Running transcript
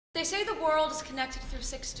They say the world is connected through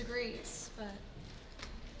 6 degrees, but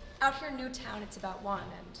out here in Newtown, it's about 1,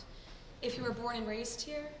 and if you were born and raised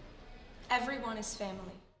here, everyone is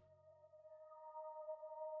family.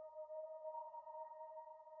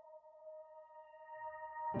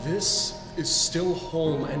 This is still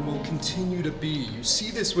home and will continue to be. You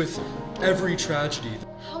see this with every tragedy.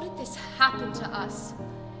 How did this happen to us?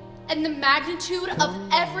 And the magnitude of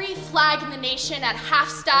every flag in the nation at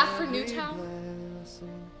half-staff for Newtown?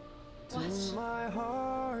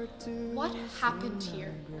 What happened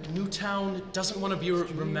here? Newtown doesn't want to be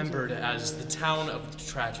remembered as the town of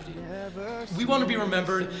tragedy. We want to be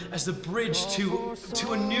remembered as the bridge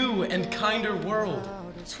to a new and kinder world.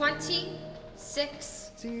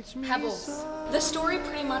 26 Pebbles. The story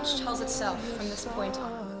pretty much tells itself from this point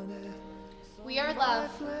on. We are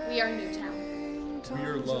love. We are Newtown. We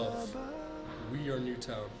are love. We are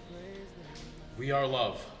Newtown. We are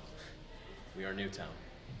love. We are Newtown.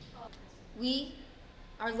 We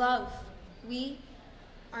are love. We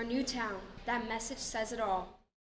are Newtown. That message says it all.